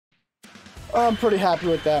I'm pretty happy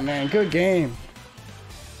with that, man. Good game.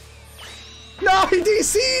 No, he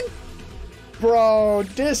DC'd! Bro,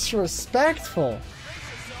 disrespectful.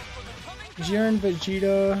 Jiren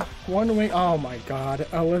Vegeta, one wing. Oh my god,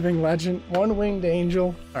 a living legend, one winged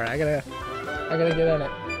angel. All right, I gotta get in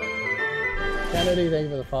it. Kennedy, thank you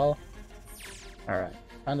for the follow. All right,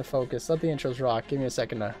 time to focus. Let the intros rock. Give me a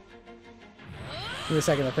second to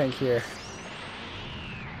think here.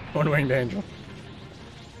 One winged angel.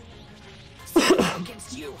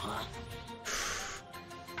 Against you, huh?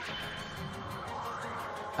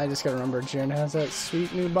 I just gotta remember Jiren has that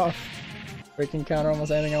sweet new buff. We can counter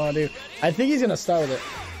almost anything I want to do. I think he's gonna start with it.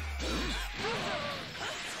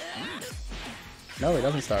 No, he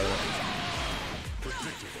doesn't start with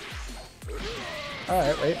it.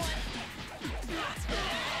 Alright, wait.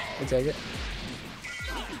 We'll take it.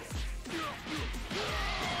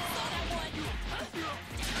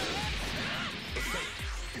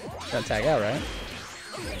 Gonna tag out, right?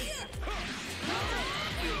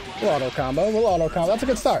 We'll auto combo. We'll auto combo. That's a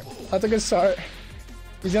good start. That's a good start.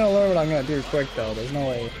 He's gonna learn what I'm gonna do quick though. There's no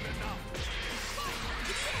way.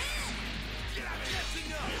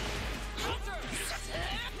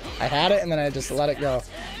 I had it and then I just let it go.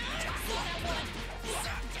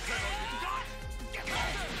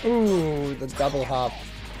 Ooh, the double hop.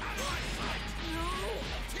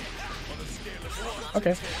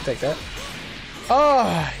 Okay, I'll take that.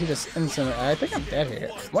 Oh, he just instantly. I think I'm dead here.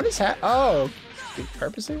 What is that? Oh, he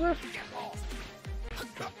purposely left?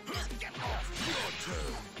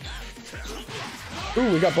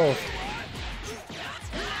 Ooh, we got both.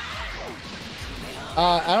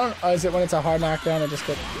 I don't. Is it when it's a hard knockdown? I just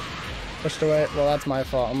get pushed away. Well, that's my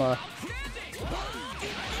fault. I'm a.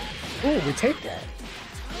 Ooh, we take that.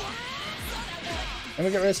 And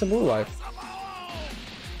we get rid of some blue life.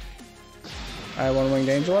 Alright, one winged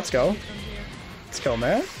angel. Let's go. Let's go,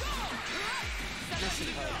 man.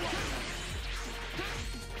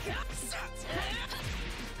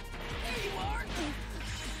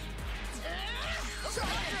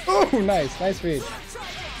 Oh, nice. Nice read.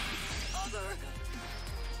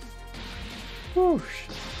 Whoosh.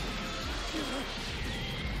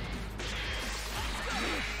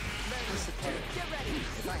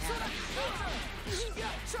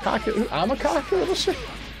 Cocky. I'm a cocky little shit.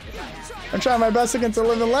 I'm trying my best against a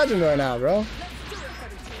living legend right now, bro.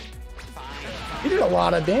 You did a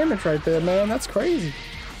lot of damage right there, man. That's crazy.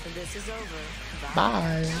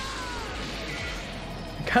 Bye.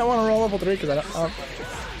 I kind of want to roll level 3 because I don't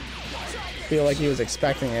feel like he was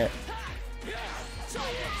expecting it.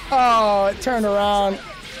 Oh, it turned around.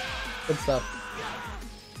 Good stuff.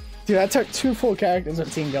 Dude, I took 2 full characters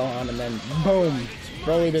with Team Gohan and then boom.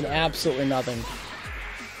 Broly did absolutely nothing.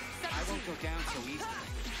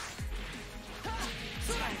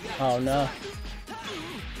 Oh no.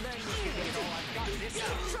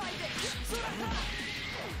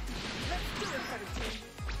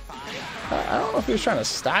 I don't know if he was trying to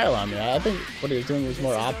style on me. I think what he was doing was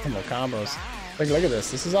more optimal combos. Like, look at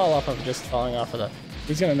this. This is all off of just falling off of the...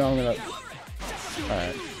 He's gonna know I'm gonna...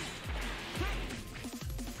 Alright.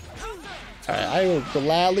 Alright, I will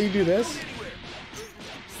gladly do this.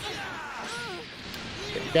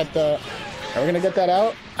 Get the... Are we gonna get that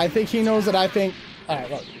out? I think he knows that I think... Alright,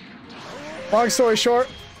 look. Long story short.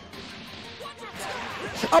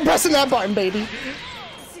 I'm pressing that button, baby.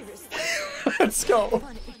 Let's go.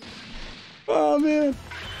 Oh, man.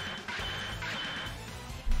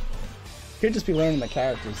 Could just be learning the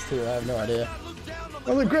characters, too. I have no idea.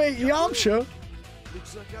 Oh, the great Yamcha.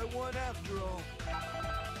 Looks like I won after all.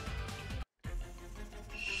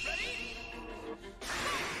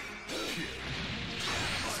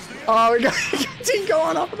 Oh, we got Team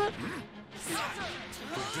going off of that.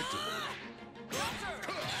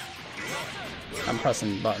 I'm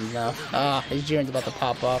pressing buttons now. Ah, his Jiren's about to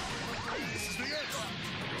pop off.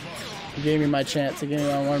 He gave me my chance. He gave me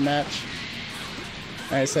my one match.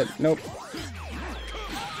 And I said, nope.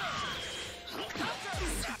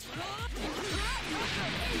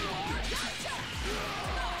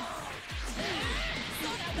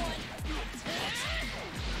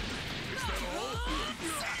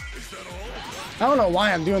 I don't know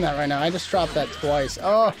why I'm doing that right now. I just dropped that twice.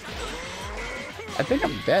 Oh. I think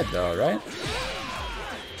I'm dead though, right?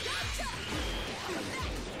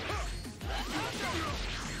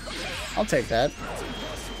 I'll take that.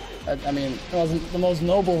 I mean, it wasn't the most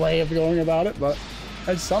noble way of going about it, but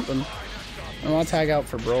it's something. I want to tag out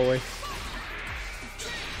for Broly.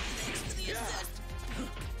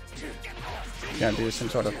 Gotta do some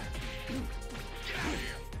sort of...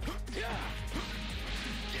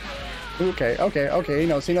 Okay. He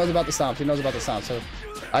knows about the stomps. So,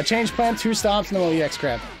 change plan, 2 stomps, and then we'll EX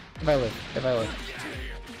grab. If I live. If I live.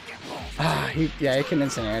 Ah, yeah, he can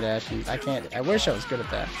instant air dash, and I can't. I wish I was good at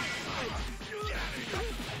that.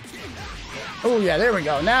 Oh yeah, there we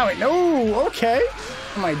go. Now it. No, okay.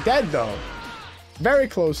 Am I dead though? Very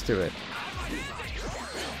close to it.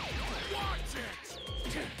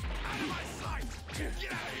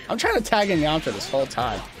 I'm trying to tag in Yamcha this whole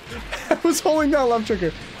time. I was holding that left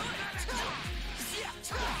trigger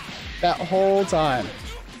that whole time.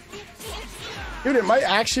 Dude, it might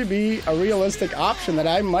actually be a realistic option that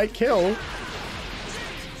I might kill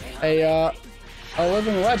a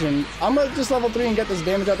living legend. I'm gonna just level 3 and get this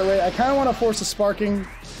damage out the way. I kind of want to force a sparking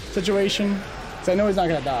situation because I know he's not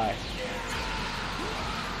gonna die.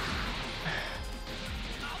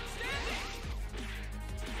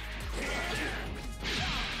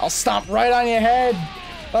 I'll stomp right on your head.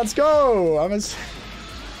 Let's go. I'm as.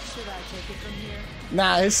 Should I take it from here?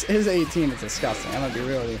 Nah, his 18 is disgusting. I'm gonna be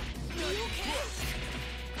real with you.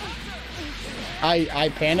 I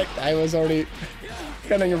panicked. I was already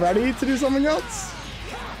getting ready to do something else.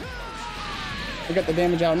 We got the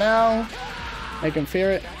damage out now. Make him fear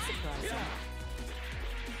it.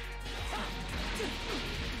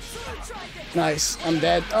 Nice. I'm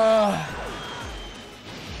dead.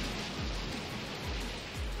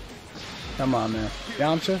 Come on, man.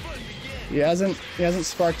 Yamcha. He hasn't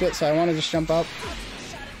sparked it, so I want to just jump up.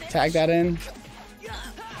 Tag that in.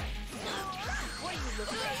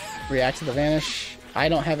 React to the vanish. I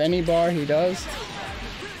don't have any bar, he does.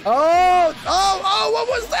 Oh, what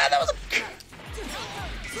was that? That was a...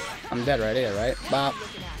 I'm dead right here, right? Bop.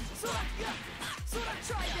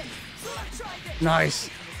 Nice.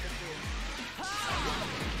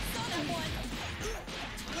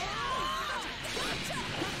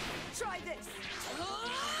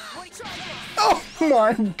 Oh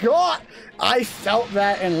my god! I felt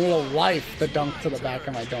that in real life, the dunk to the back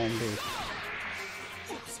of my dome, dude.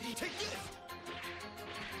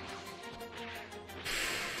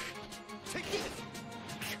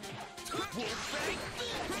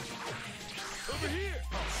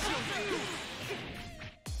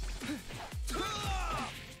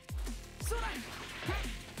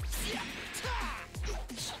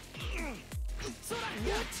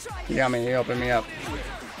 You got me, you opened me up.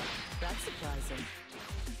 That's surprising.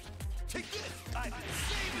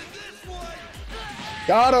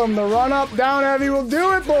 Got him! The run up down heavy will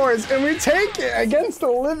do it, boys! And we take it against the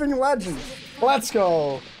living legend. Let's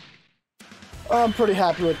go! I'm pretty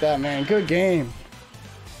happy with that, man. Good game.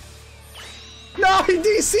 No, he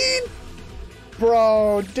DC'd!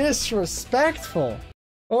 Bro, disrespectful.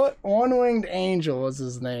 What? One-winged angel was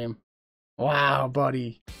his name. Wow,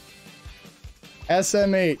 buddy.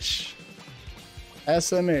 SMH.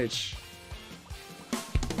 SMH.